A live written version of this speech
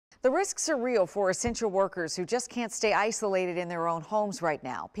The risks are real for essential workers who just can't stay isolated in their own homes right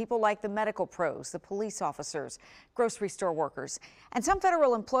now. People like the medical pros, the police officers, grocery store workers. And some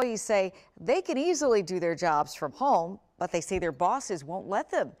federal employees say they can easily do their jobs from home, but they say their bosses won't let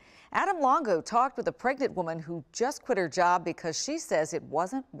them. Adam Longo talked with a pregnant woman who just quit her job because she says it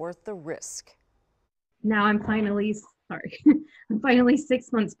wasn't worth the risk. Now I'm finally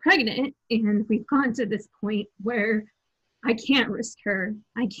 6 months pregnant, and we've gone to this point where I can't risk her.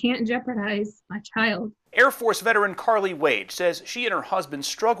 I can't jeopardize my child. Air Force veteran Carly Wade says she and her husband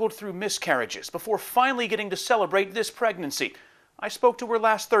struggled through miscarriages before finally getting to celebrate this pregnancy. I spoke to her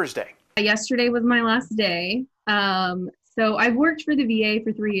last Thursday. Yesterday was my last day. So I've worked for the VA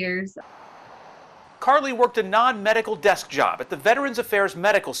for 3 years. Carly worked a non-medical desk job at the Veterans Affairs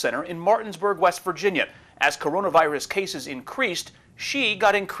Medical Center in Martinsburg, West Virginia. As coronavirus cases increased, she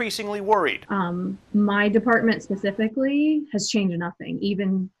got increasingly worried. My department specifically has changed nothing,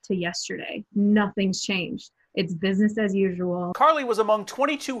 even to yesterday. Nothing's changed. It's business as usual. Carly was among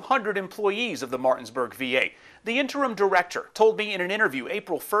 2,200 employees of the Martinsburg VA. The interim director told me in an interview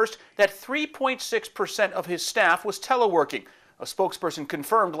April 1st that 3.6% of his staff was teleworking. A spokesperson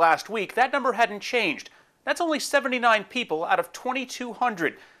confirmed last week that number hadn't changed. That's only 79 people out of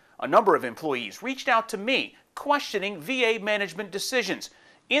 2,200. A number of employees reached out to me questioning VA management decisions.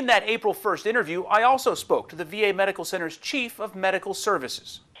 In that April 1st interview, I also spoke to the VA Medical Center's Chief of Medical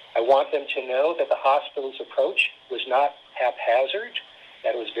Services. I want them to know that the hospital's approach was not haphazard,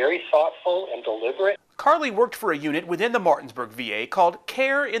 that it was very thoughtful and deliberate. Carly worked for a unit within the Martinsburg VA called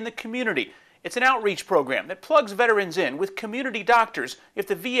Care in the Community. It's an outreach program that plugs veterans in with community doctors if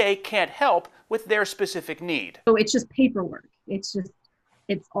the VA can't help with their specific need. So it's just paperwork.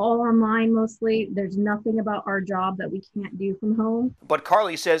 It's all online mostly. There's nothing about our job that we can't do from home. But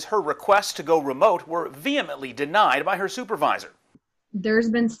Carly says her requests to go remote were vehemently denied by her supervisor. There's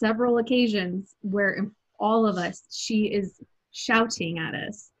been several occasions where all of us, she is shouting at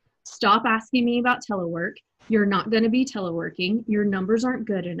us, stop asking me about telework. You're not going to be teleworking. Your numbers aren't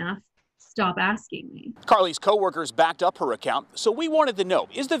good enough. Stop asking me. Carly's coworkers backed up her account, so we wanted to know,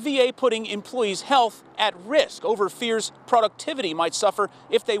 is the VA putting employees' health at risk over fears productivity might suffer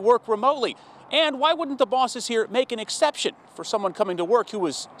if they work remotely? And why wouldn't the bosses here make an exception for someone coming to work who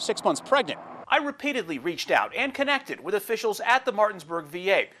was 6 months pregnant? I repeatedly reached out and connected with officials at the Martinsburg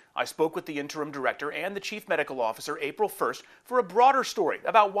VA. I spoke with the interim director and the chief medical officer April 1st for a broader story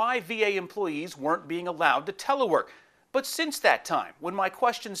about why VA employees weren't being allowed to telework. But since that time, when my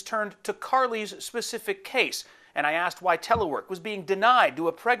questions turned to Carly's specific case, and I asked why telework was being denied to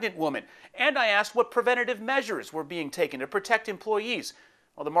a pregnant woman, and I asked what preventative measures were being taken to protect employees,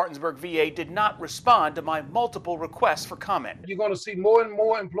 well, the Martinsburg VA did not respond to my multiple requests for comment. You're going to see more and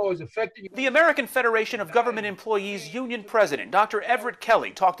more employees affected. The American Federation of Government Employees Union President Dr. Everett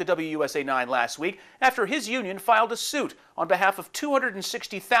Kelly talked to WUSA 9 last week after his union filed a suit on behalf of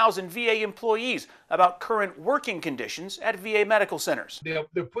 260,000 VA employees about current working conditions at VA medical centers.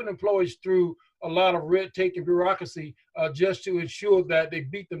 They're putting employees through a lot of red tape and bureaucracy just to ensure that they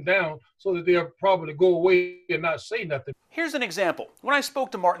beat them down so that they'll probably go away and not say nothing. Here's an example. When I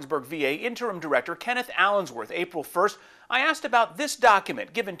spoke to Martinsburg VA Interim Director Kenneth Allensworth April 1st, I asked about this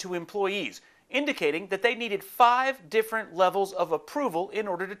document given to employees, indicating that they needed 5 different levels of approval in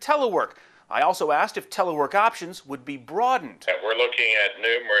order to telework. I also asked if telework options would be broadened. We're looking at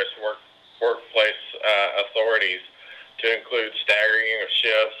numerous workplace authorities to include staggering of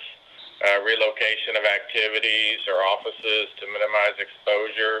shifts, relocation of activities or offices to minimize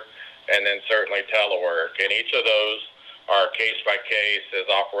exposure, and then certainly telework. And each of those are case by case as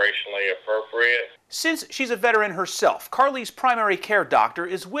operationally appropriate. Since she's a veteran herself, Carly's primary care doctor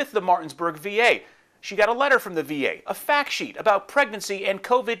is with the Martinsburg VA. She got a letter from the VA, a fact sheet about pregnancy and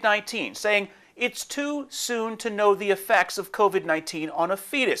COVID-19, saying it's too soon to know the effects of COVID-19 on a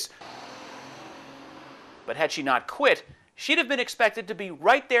fetus. But had she not quit, she'd have been expected to be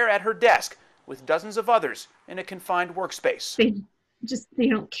right there at her desk with dozens of others in a confined workspace. They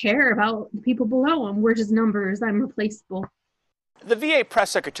don't care about the people below them. We're just numbers. I'm replaceable. The VA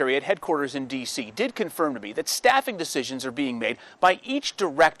press secretary at headquarters in D.C. did confirm to me that staffing decisions are being made by each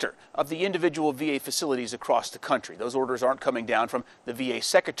director of the individual VA facilities across the country. Those orders aren't coming down from the VA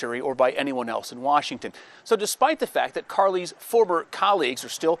secretary or by anyone else in Washington. So despite the fact that Carly's former colleagues are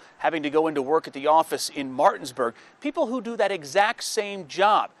still having to go into work at the office in Martinsburg, people who do that exact same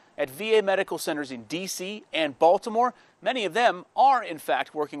job at VA medical centers in D.C. and Baltimore, many of them are in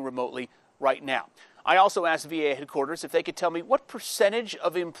fact working remotely right now. I also asked VA headquarters if they could tell me what percentage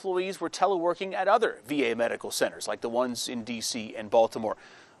of employees were teleworking at other VA medical centers, like the ones in D.C. and Baltimore.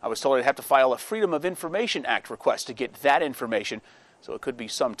 I was told I'd have to file a Freedom of Information Act request to get that information. So it could be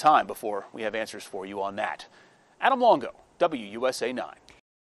some time before we have answers for you on that. Adam Longo, WUSA 9.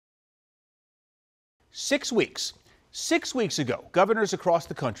 6 weeks. 6 weeks ago, governors across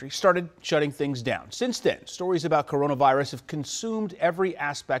the country started shutting things down. Since then, stories about coronavirus have consumed every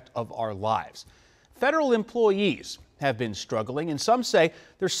aspect of our lives. Federal employees have been struggling, and some say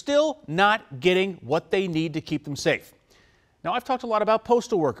they're still not getting what they need to keep them safe. Now, I've talked a lot about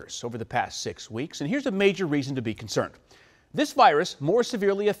postal workers over the past 6 weeks, and here's a major reason to be concerned. This virus more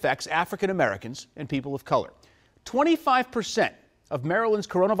severely affects African Americans and people of color. 25% of Maryland's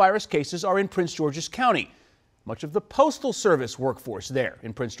coronavirus cases are in Prince George's County. Much of the Postal Service workforce there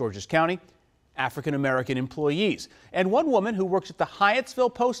in Prince George's County, African American employees. And one woman who works at the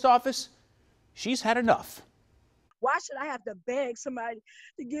Hyattsville Post Office, she's had enough. Why should I have to beg somebody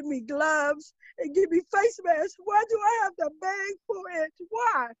to give me gloves and give me face masks? Why do I have to beg for it?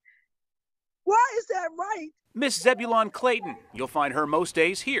 Why? Why is that right? Miss Zebulon Clayton. You'll find her most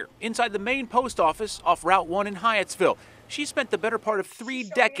days here, inside the main post office off Route 1 in Hyattsville. She spent the better part of 3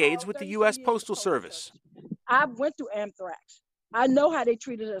 decades with the U.S. Postal Service. I went through anthrax. I know how they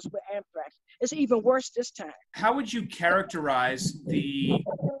treated us with anthrax. It's even worse this time. How would you characterize the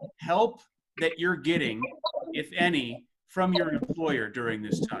help that you're getting, if any, from your employer during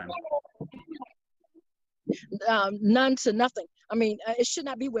this time? None to nothing. I mean, it should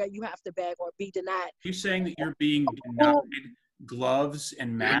not be where you have to beg or be denied. Are you saying that you're being denied gloves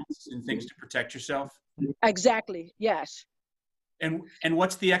and masks and things to protect yourself? Exactly, yes. And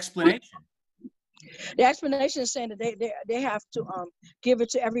what's the explanation? The explanation is saying that they have to give it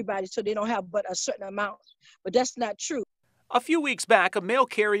to everybody so they don't have but a certain amount. But that's not true. A few weeks back, a mail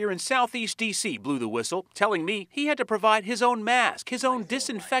carrier in Southeast D.C. blew the whistle, telling me he had to provide his own mask, his own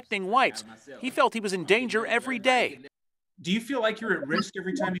disinfecting wipes. He felt he was in danger every day. Do you feel like you're at risk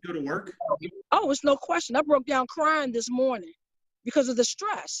every time you go to work? Oh, it's no question. I broke down crying this morning because of the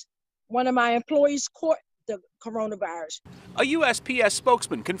stress. One of my employees caught the coronavirus. A USPS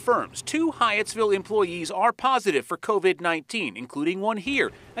spokesman confirms 2 Hyattsville employees are positive for COVID-19, including one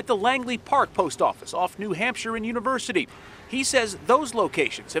here at the Langley Park Post Office off New Hampshire and University. He says those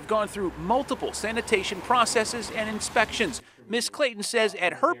locations have gone through multiple sanitation processes and inspections. Ms. Clayton says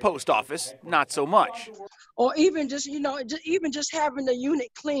at her post office, not so much. Or even just, even just having the unit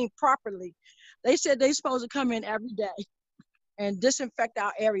cleaned properly. They said they're supposed to come in every day and disinfect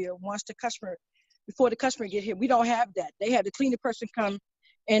our area before the customer get here. We don't have that. They have the cleaner person come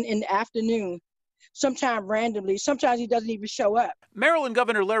in the afternoon, sometime randomly. Sometimes he doesn't even show up. Maryland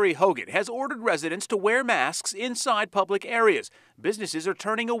Governor Larry Hogan has ordered residents to wear masks inside public areas. Businesses are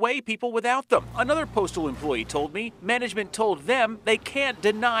turning away people without them. Another postal employee told me management told them they can't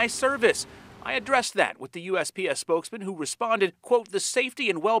deny service. I addressed that with the USPS spokesman who responded, quote, "The safety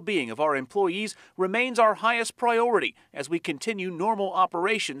and well-being of our employees remains our highest priority as we continue normal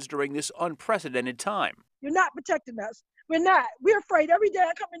operations during this unprecedented time." You're not protecting us. We're not. We're afraid. Every day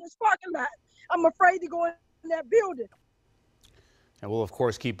I come in this parking lot, I'm afraid to go in that building. And we'll, of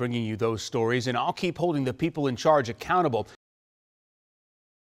course, keep bringing you those stories, and I'll keep holding the people in charge accountable.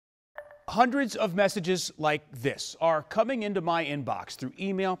 Hundreds of messages like this are coming into my inbox through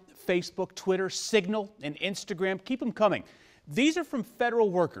email, Facebook, Twitter, Signal, and Instagram. Keep them coming. These are from federal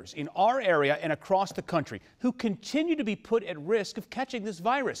workers in our area and across the country who continue to be put at risk of catching this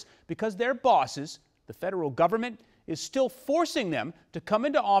virus because their bosses, the federal government, is still forcing them to come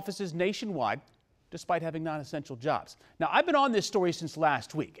into offices nationwide despite having non-essential jobs. Now, I've been on this story since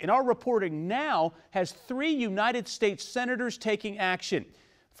last week, and our reporting now has 3 United States senators taking action.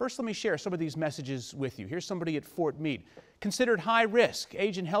 First, let me share some of these messages with you. Here's somebody at Fort Meade. Considered high risk,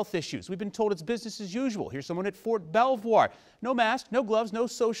 age and health issues. We've been told it's business as usual. Here's someone at Fort Belvoir. No mask, no gloves, no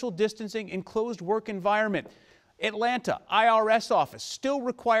social distancing, enclosed work environment. Atlanta, IRS office, still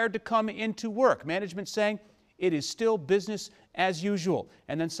required to come into work. Management saying it is still business as usual.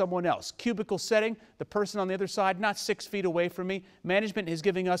 And then someone else. Cubicle setting, the person on the other side, not 6 feet away from me. Management is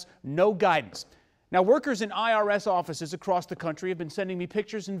giving us no guidance. Now, workers in IRS offices across the country have been sending me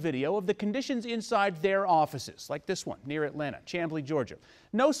pictures and video of the conditions inside their offices, like this one near Atlanta, Chamblee, Georgia.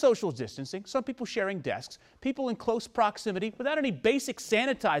 No social distancing, some people sharing desks, people in close proximity without any basic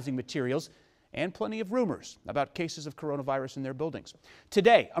sanitizing materials, and plenty of rumors about cases of coronavirus in their buildings.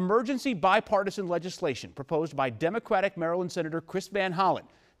 Today, emergency bipartisan legislation proposed by Democratic Maryland Senator Chris Van Hollen,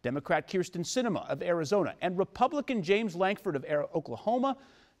 Democrat Kyrsten Sinema of Arizona, and Republican James Lankford of Oklahoma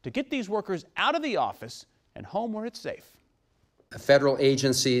to get these workers out of the office and home where it's safe. Federal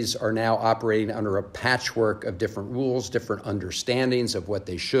agencies are now operating under a patchwork of different rules, different understandings of what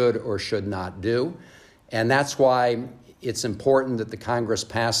they should or should not do. And that's why it's important that the Congress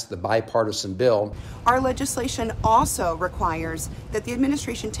pass the bipartisan bill. Our legislation also requires that the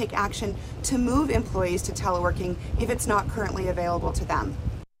administration take action to move employees to teleworking if it's not currently available to them.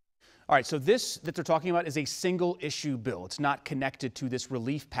 All right, so this that they're talking about is a single issue bill. It's not connected to this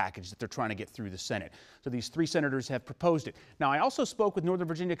relief package that they're trying to get through the Senate. So these 3 senators have proposed it. Now, I also spoke with Northern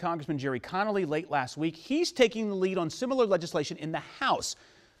Virginia Congressman Jerry Connolly late last week. He's taking the lead on similar legislation in the House.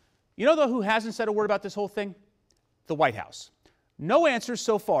 You know, though, who hasn't said a word about this whole thing? The White House. No answers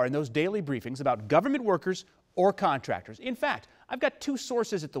so far in those daily briefings about government workers or contractors. In fact, I've got 2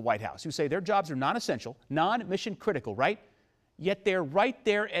 sources at the White House who say their jobs are non-essential, non-mission critical, right? Yet they're right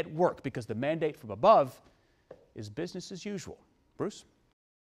there at work because the mandate from above is business as usual. Bruce?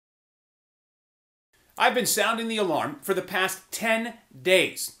 I've been sounding the alarm for the past 10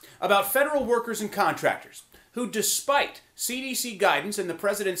 days about federal workers and contractors who, despite CDC guidance and the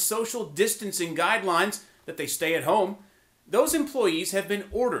president's social distancing guidelines that they stay at home, those employees have been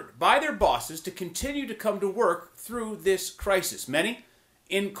ordered by their bosses to continue to come to work through this crisis. Many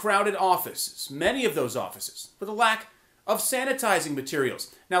in crowded offices, many of those offices with a lack of sanitizing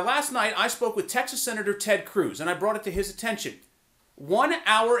materials. Now, last night I spoke with Texas Senator Ted Cruz and I brought it to his attention. 1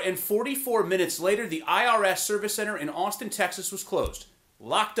 hour and 44 minutes later, the IRS Service Center in Austin, Texas was closed,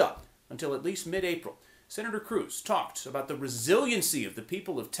 locked up until at least mid-April. Senator Cruz talked about the resiliency of the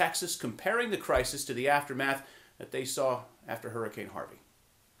people of Texas, comparing the crisis to the aftermath that they saw after Hurricane Harvey.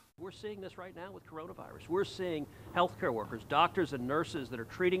 We're seeing this right now with coronavirus. We're seeing healthcare workers, doctors and nurses that are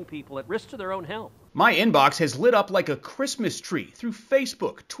treating people at risk to their own health. My inbox has lit up like a Christmas tree through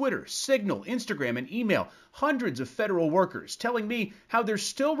Facebook, Twitter, Signal, Instagram, and email. Hundreds of federal workers telling me how they're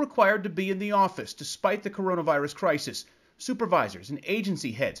still required to be in the office despite the coronavirus crisis. Supervisors and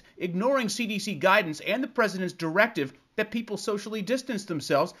agency heads ignoring CDC guidance and the president's directive that people socially distance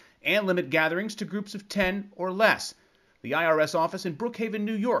themselves and limit gatherings to groups of 10 or less. The IRS office in Brookhaven,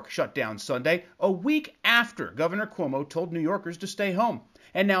 New York shut down Sunday, a week after Governor Cuomo told New Yorkers to stay home.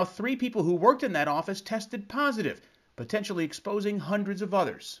 And now 3 people who worked in that office tested positive, potentially exposing hundreds of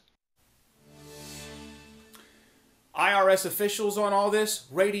others. IRS officials on all this,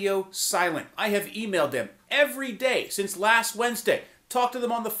 radio silent. I have emailed them every day since last Wednesday. Talked to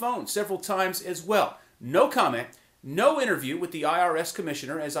them on the phone several times as well. No comment, no interview with the IRS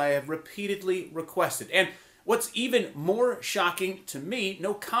commissioner as I have repeatedly requested. And what's even more shocking to me,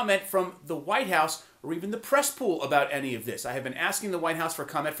 no comment from the White House or even the press pool about any of this. I have been asking the White House for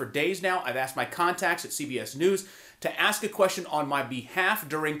comment for days now. I've asked my contacts at CBS News to ask a question on my behalf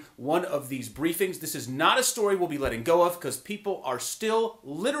during one of these briefings. This is not a story we'll be letting go of because people are still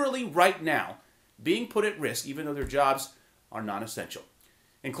literally right now being put at risk even though their jobs are non-essential.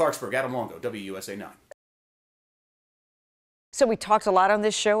 In Clarksburg, Adam Longo, WUSA 9. So we talked a lot on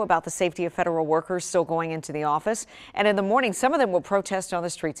this show about the safety of federal workers still going into the office. And in the morning, some of them will protest on the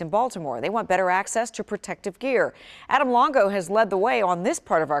streets in Baltimore. They want better access to protective gear. Adam Longo has led the way on this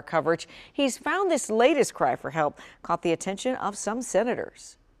part of our coverage. He's found this latest cry for help caught the attention of some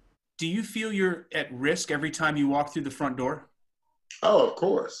senators. Do you feel you're at risk every time you walk through the front door? Oh, of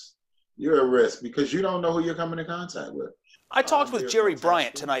course. You're at risk because you don't know who you're coming in contact with. I talked with Jerry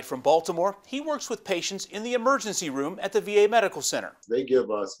Bryant tonight from Baltimore. He works with patients in the emergency room at the VA Medical Center. They give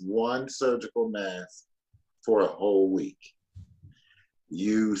us 1 surgical mask for a whole week.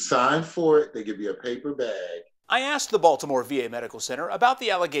 You sign for it, they give you a paper bag. I asked the Baltimore VA Medical Center about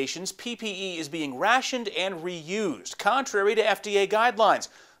the allegations PPE is being rationed and reused, contrary to FDA guidelines.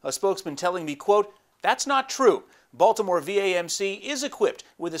 A spokesman telling me, quote, "That's not true. Baltimore VAMC is equipped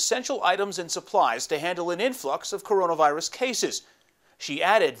with essential items and supplies to handle an influx of coronavirus cases." She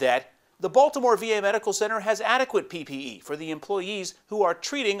added that the Baltimore VA Medical Center has adequate PPE for the employees who are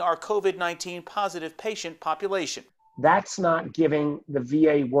treating our COVID-19 positive patient population. That's not giving the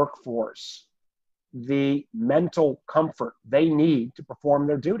VA workforce the mental comfort they need to perform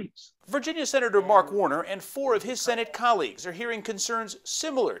their duties. Virginia Senator Mark Warner and 4 of his Senate colleagues are hearing concerns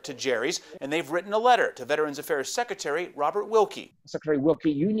similar to Jerry's, and they've written a letter to Veterans Affairs Secretary Robert Wilkie. Secretary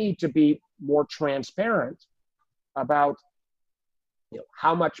Wilkie, you need to be more transparent about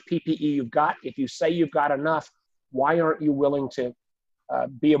how much PPE you've got. If you say you've got enough, why aren't you willing to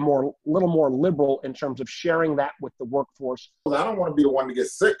be little more liberal in terms of sharing that with the workforce? I don't want to be the one to get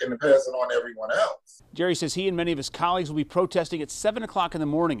sick and to pass it on to everyone else. Jerry says he and many of his colleagues will be protesting at 7 o'clock in the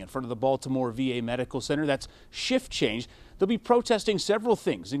morning in front of the Baltimore VA Medical Center. That's shift change. They'll be protesting several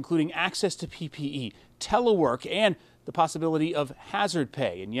things, including access to PPE, telework, and the possibility of hazard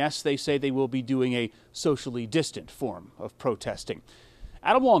pay. And yes, they say they will be doing a socially distant form of protesting.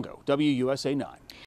 Adam Longo, WUSA 9.